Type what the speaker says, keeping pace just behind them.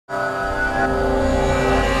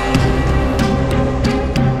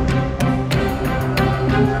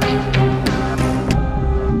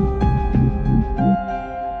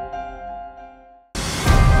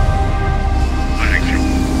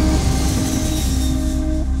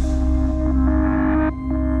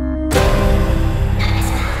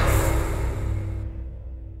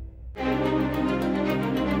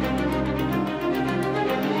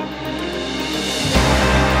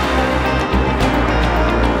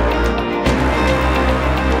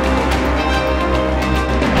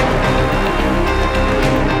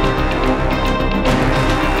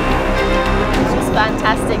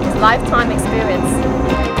Fantastic, it's a lifetime experience.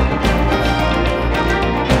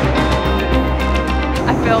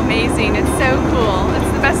 I feel amazing, it's so cool,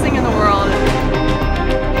 it's the best thing in the world.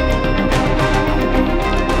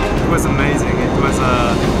 It was amazing, it was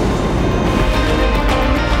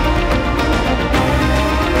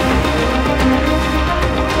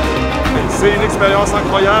C'est une expérience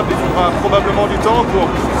incroyable, il faudra probablement du temps pour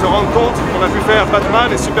se rendre compte qu'on a pu faire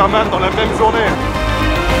Batman et Superman dans la même journée.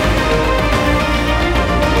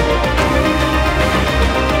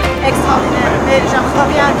 Extraordinaire, mais j'en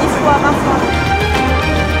reviens 10 fois, 20 fois.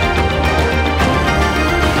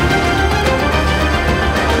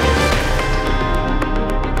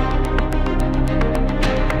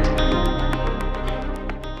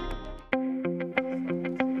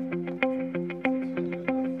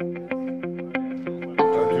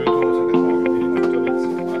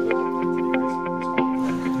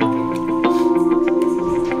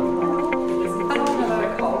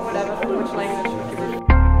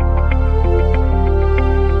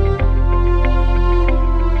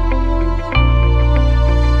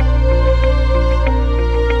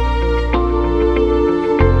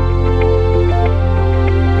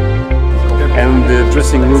 And the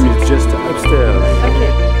dressing room is just upstairs.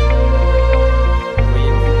 Okay.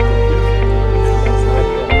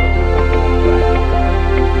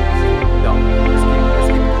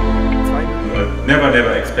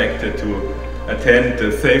 Never expected to attend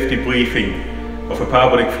the safety briefing of a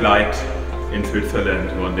Parabolic flight in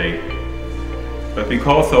Switzerland one day. But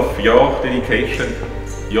because of your dedication,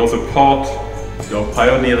 your support, your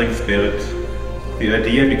pioneering spirit, the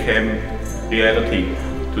idea became reality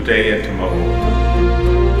today and tomorrow.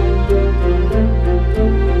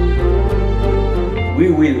 We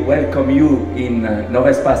will welcome you in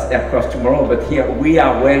Novespace aircraft tomorrow, but here we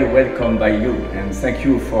are well welcomed by you, and thank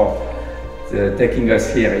you for taking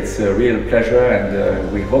us here. It's a real pleasure,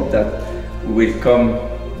 and we hope that we will come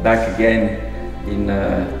back again in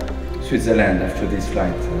Switzerland after this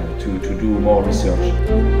flight to do more research.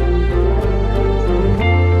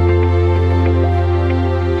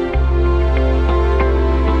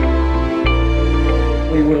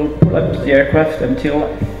 We will pull up the aircraft until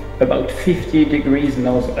about 50 degrees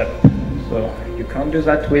nose up. So you can't do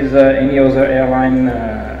that with any other airline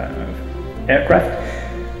aircraft.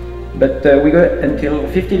 But we go until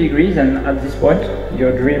 50 degrees, and at this point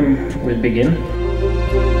your dream will begin.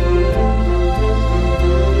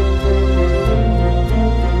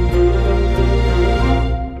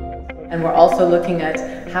 And we're also looking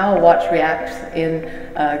at how a watch reacts in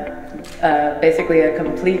basically a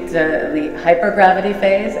completely hypergravity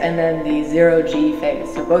phase and then the zero-G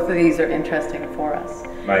phase. So both of these are interesting for us.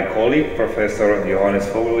 My colleague, Professor Johannes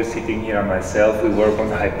Vogel, is sitting here, and myself, we work on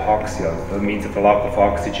hypoxia. That means the lack of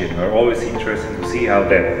oxygen. We're always interested to see how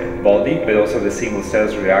the body, but also the single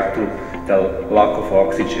cells react to the lack of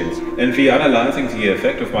oxygen. And we are analyzing the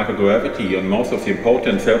effect of microgravity on most of the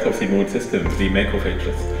important cells of the immune system, the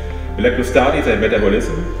macrophages. We like to study their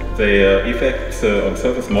metabolism, their effects on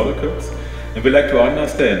surface molecules, and we like to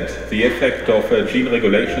understand the effect of gene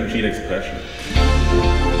regulation, gene expression.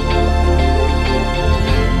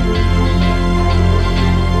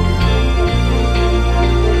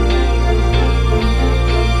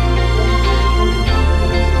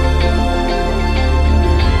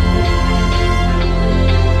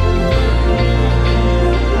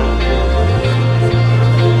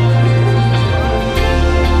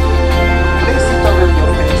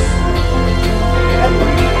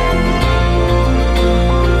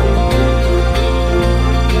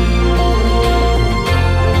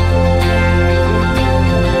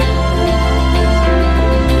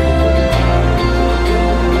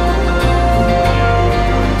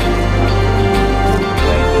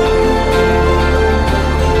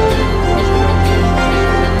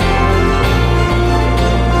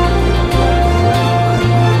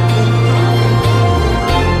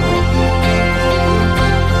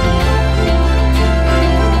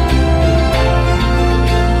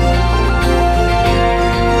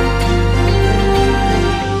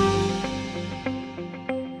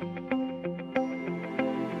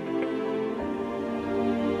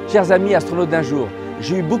 Chers amis astronautes d'un jour,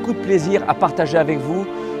 j'ai eu beaucoup de plaisir à partager avec vous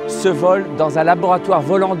ce vol dans un laboratoire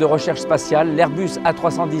volant de recherche spatiale, l'Airbus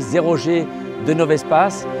A310 0G de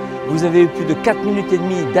Novespace. Vous avez eu plus de 4 minutes et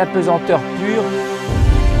demie d'apesanteur pure.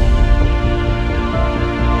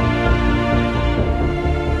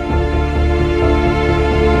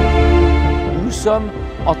 Nous sommes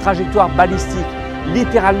en trajectoire balistique.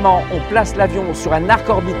 Littéralement, on place l'avion sur un arc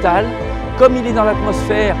orbital. Comme il est dans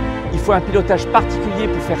l'atmosphère, il faut un pilotage particulier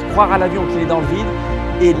pour faire croire à l'avion qu'il est dans le vide.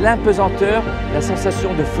 Et l'impesanteur, la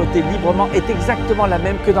sensation de flotter librement est exactement la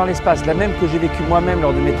même que dans l'espace, la même que j'ai vécue moi-même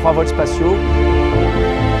lors de mes 3 vols spatiaux.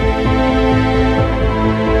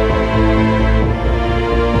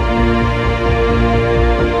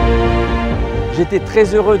 J'étais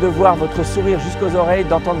très heureux de voir votre sourire jusqu'aux oreilles,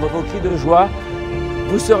 d'entendre vos cris de joie.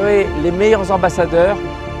 Vous serez les meilleurs ambassadeurs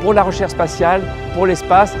pour la recherche spatiale, pour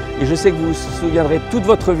l'espace, et je sais que vous vous souviendrez toute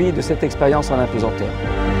votre vie de cette expérience en impesanteur.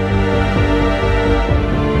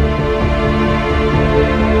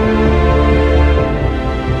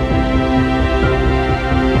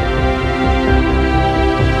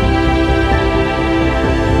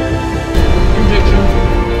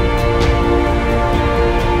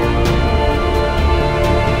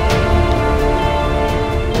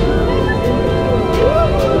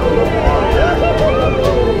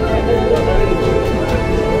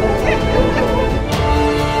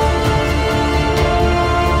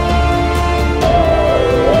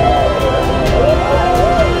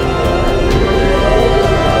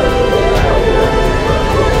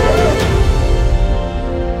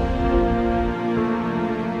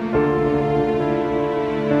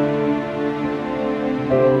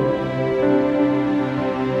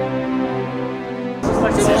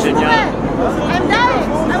 C'est génial. I'm dying.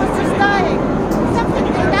 I was just dying. Something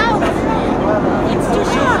now. It's too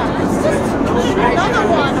short. It's just another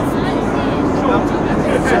one.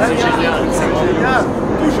 C'est génial. C'est génial.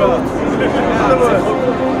 Too short.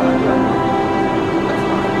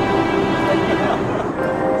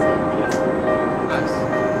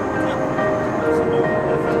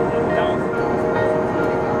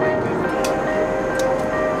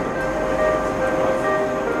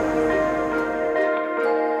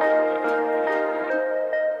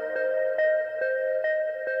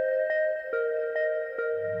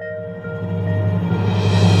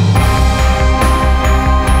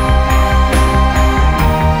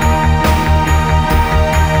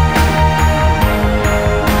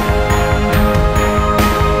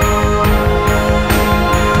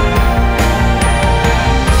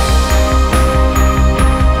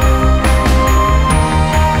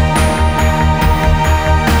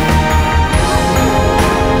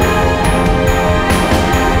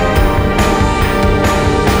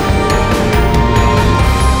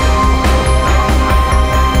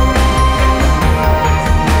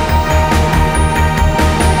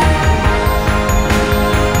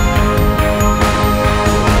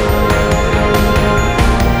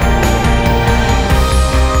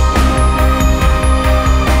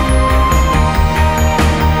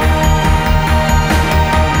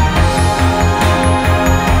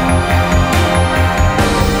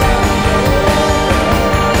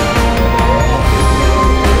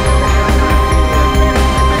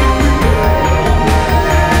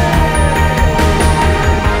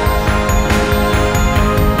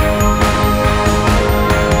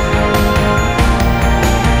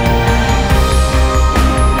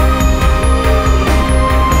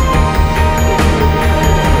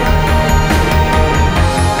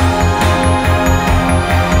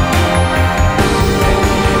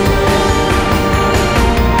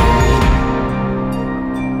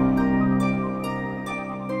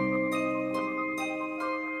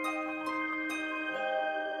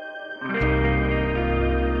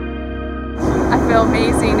 I feel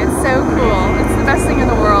amazing. It's so cool. It's the best thing in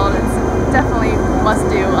the world. It's definitely must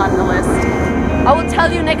do on the list. I will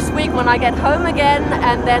tell you next week when I get home again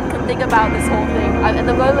and then can think about this whole thing. At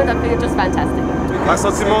the moment, I feel just fantastic. Un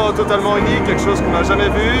sentiment totalement unique, quelque chose qu'on n'a jamais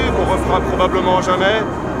vu, qu'on refera probablement jamais.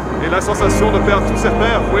 Et la sensation de perdre tous ses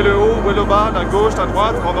repères, où est le haut, où est le bas, la gauche, la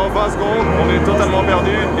droite, pendant 20 secondes, on est totalement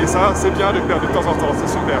perdu. Et ça, c'est bien de le perdre de temps en temps, c'est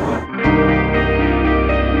super.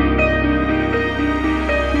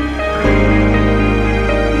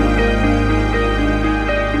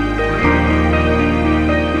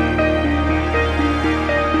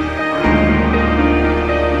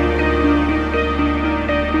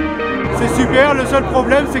 C'est super, le seul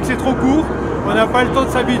problème c'est que c'est trop court, on n'a pas le temps de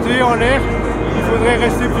s'habituer en l'air, il faudrait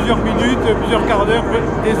rester plusieurs minutes, plusieurs quarts d'heure,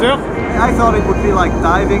 des heures. I thought it would be like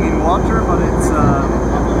diving in water, but it's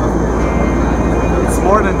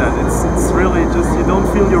more than that. It's really just, you don't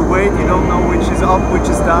feel your weight, you don't know which is up, which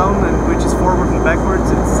is down, and which is forward and backwards.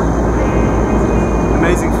 It's an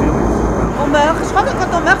amazing feeling. On meurt, je crois que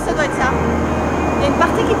quand on meurt, ça doit être ça. Il y a une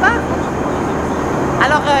partie qui part.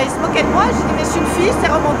 Alors il se moquait de moi, j'ai dit mais je suis une fille,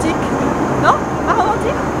 c'est romantique. Non? Pas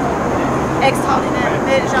romantique? Extraordinaire,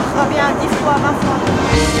 mais je reviens 10 fois, 20 fois.